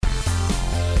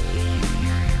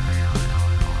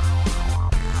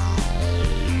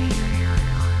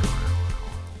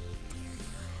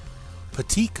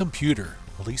Petit Computer,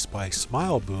 released by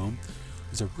Smile Boom,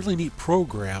 is a really neat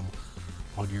program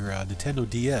on your Nintendo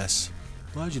DS.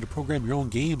 It allows you to program your own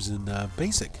games in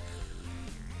BASIC.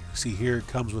 See here it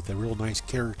comes with a real nice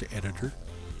character editor.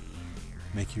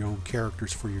 Make your own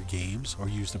characters for your games or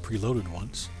use the preloaded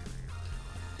ones.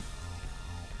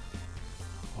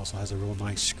 Also has a real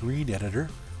nice screen editor.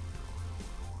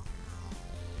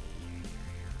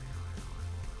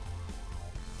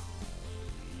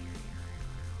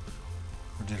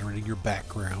 For generating your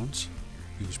backgrounds.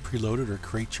 Use preloaded or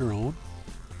create your own.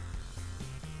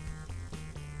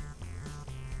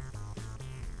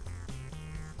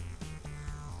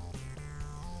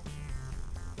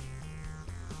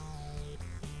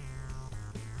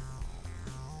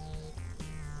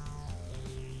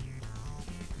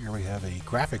 Here we have a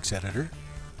graphics editor.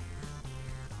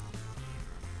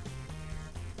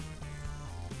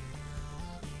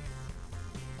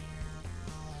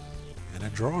 And a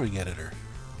drawing editor.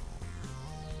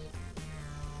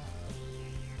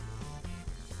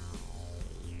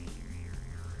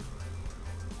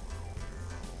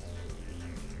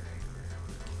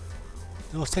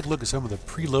 Now let's take a look at some of the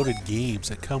preloaded games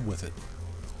that come with it.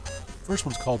 First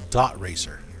one's called Dot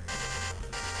Racer.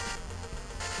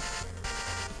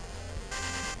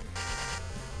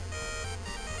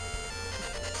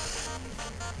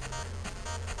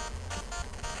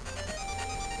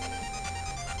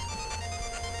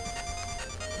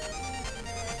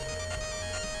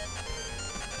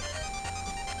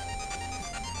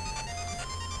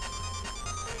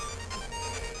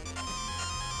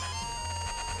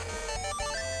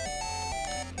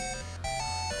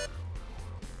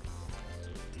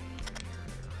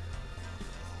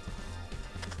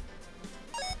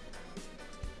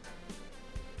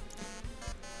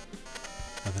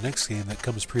 Now the next game that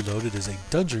comes preloaded is a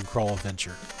dungeon crawl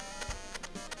adventure.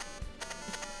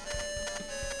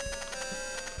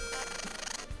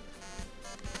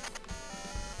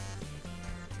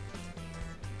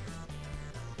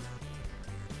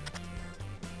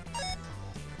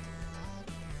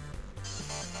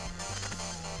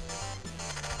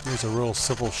 Here's a real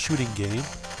simple shooting game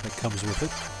that comes with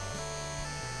it.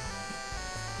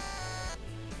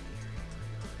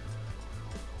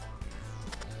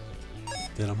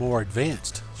 Then a more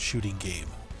advanced shooting game.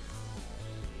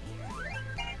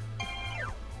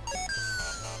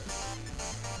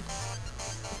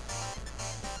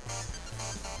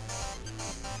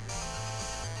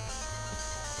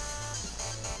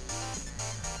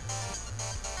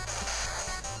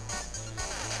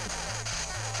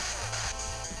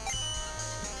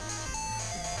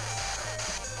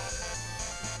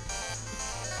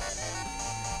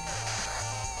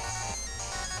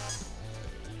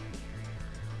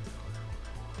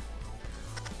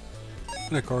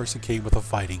 And of course it came with a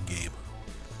fighting game.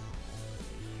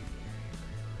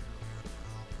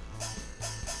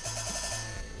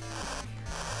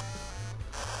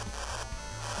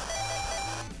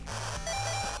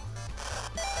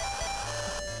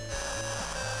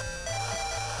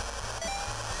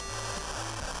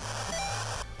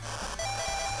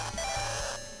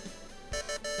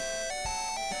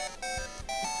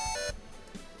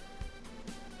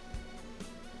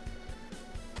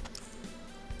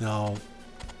 Now,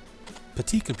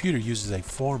 Petit Computer uses a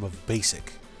form of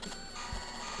BASIC.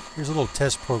 Here's a little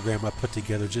test program I put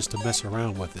together just to mess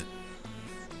around with it.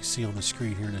 You see on the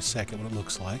screen here in a second what it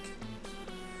looks like.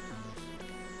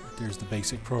 There's the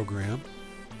basic program.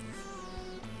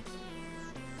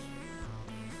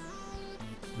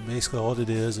 And basically all it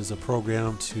is a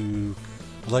program to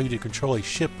allow you to control a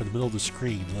ship in the middle of the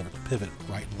screen and let it pivot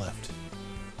right and left.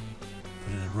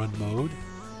 Put it in run mode.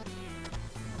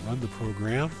 Run the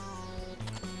program.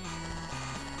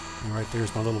 And right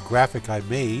there's my little graphic I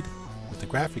made with the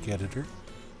graphic editor.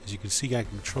 As you can see, I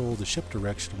control the ship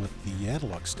direction with the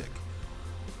analog stick.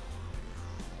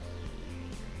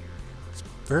 It's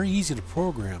very easy to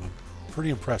program. I'm pretty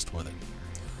impressed with it.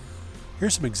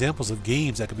 Here's some examples of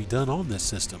games that can be done on this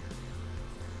system.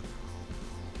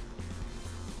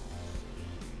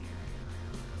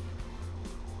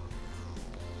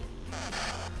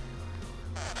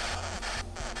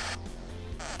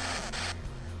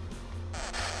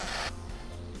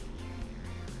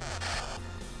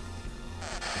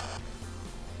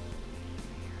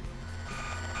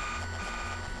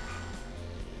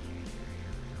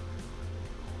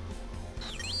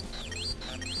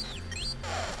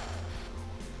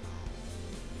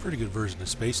 Pretty good version of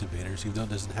Space Invaders, even though it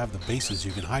doesn't have the bases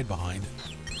you can hide behind.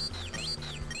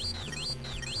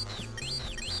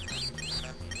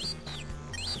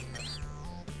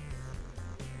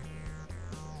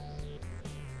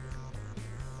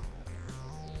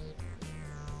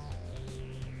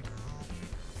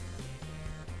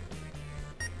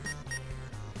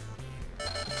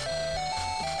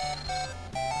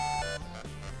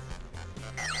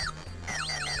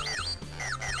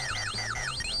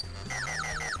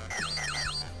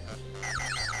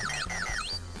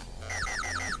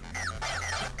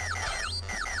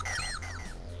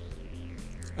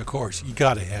 Of course, you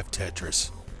gotta have Tetris.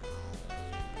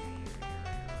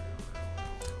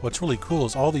 What's really cool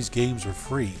is all these games are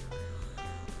free.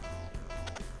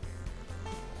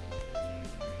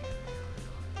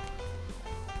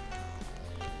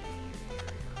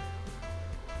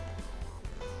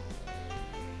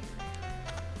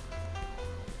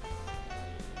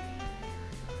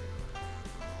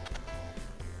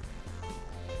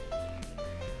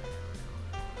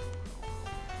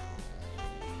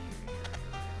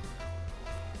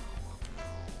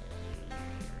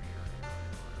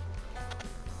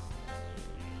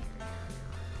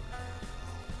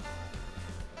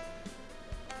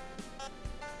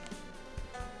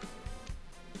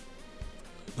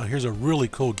 Now here's a really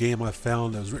cool game I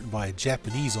found that was written by a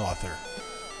Japanese author.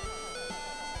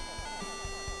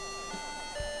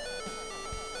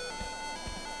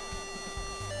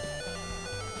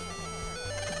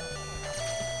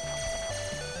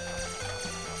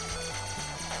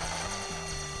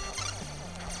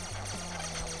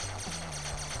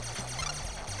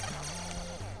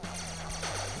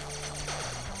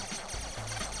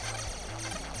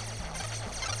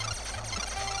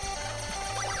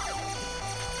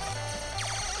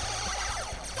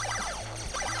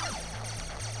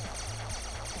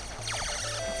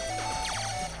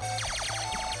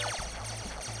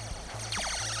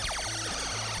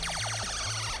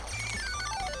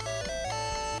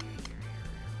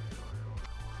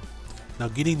 Now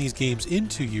getting these games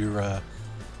into your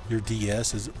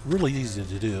DS is really easy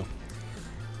to do.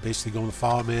 Basically go into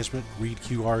File Management, read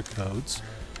QR codes.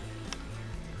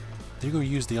 Then you're going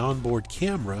to use the onboard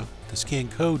camera to scan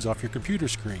codes off your computer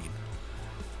screen.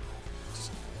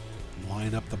 Just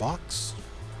line up the box.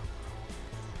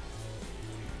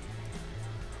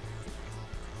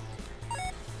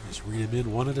 Just read them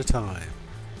in one at a time.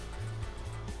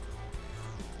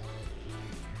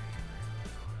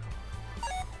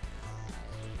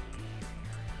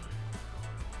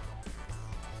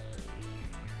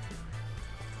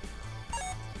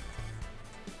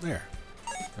 There.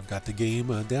 I've got the game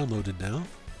downloaded now.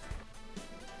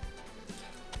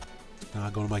 Now I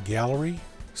go to my gallery,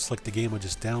 select the game I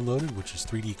just downloaded, which is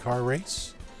 3D Car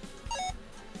Race.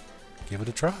 Give it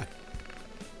a try.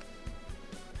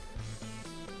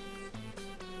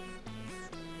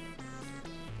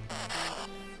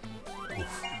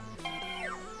 Oof.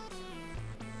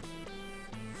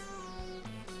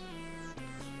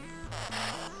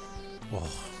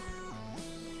 Oh.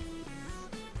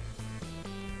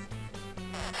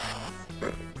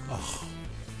 Oh.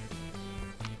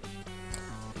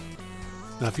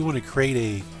 Now, if you want to create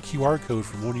a QR code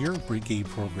from one of your game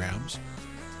programs,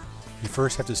 you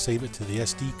first have to save it to the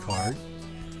SD card.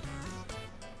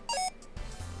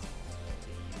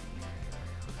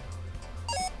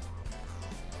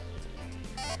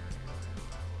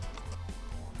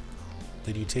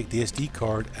 Then you take the SD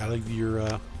card out of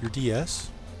your DS.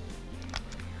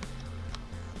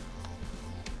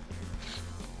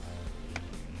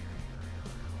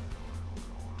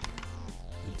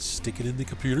 Stick it in the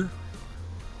computer.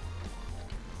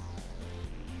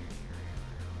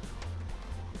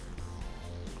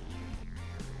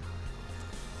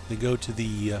 Then go to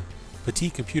the Petit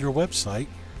computer website,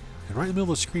 and right in the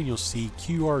middle of the screen you'll see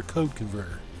QR code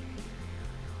converter.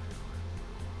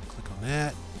 Click on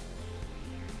that.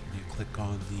 You click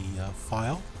on the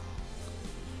file.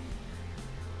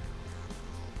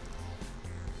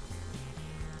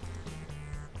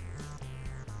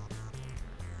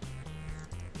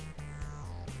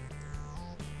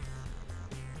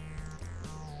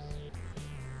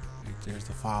 There's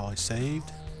the file I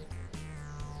saved.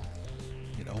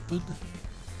 Hit open.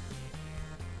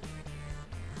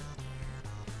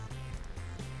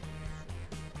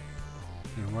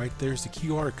 And right there's the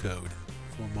QR code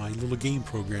for my little game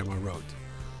program I wrote.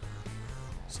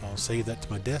 So I'll save that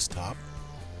to my desktop.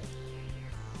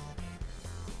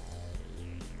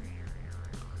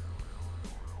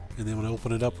 And then when I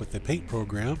open it up with the Paint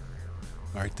program,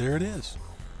 right there it is.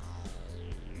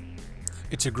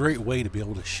 It's a great way to be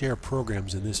able to share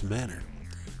programs in this manner.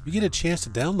 If you get a chance to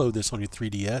download this on your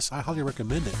 3DS, I highly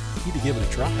recommend it. You need to give it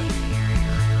a try.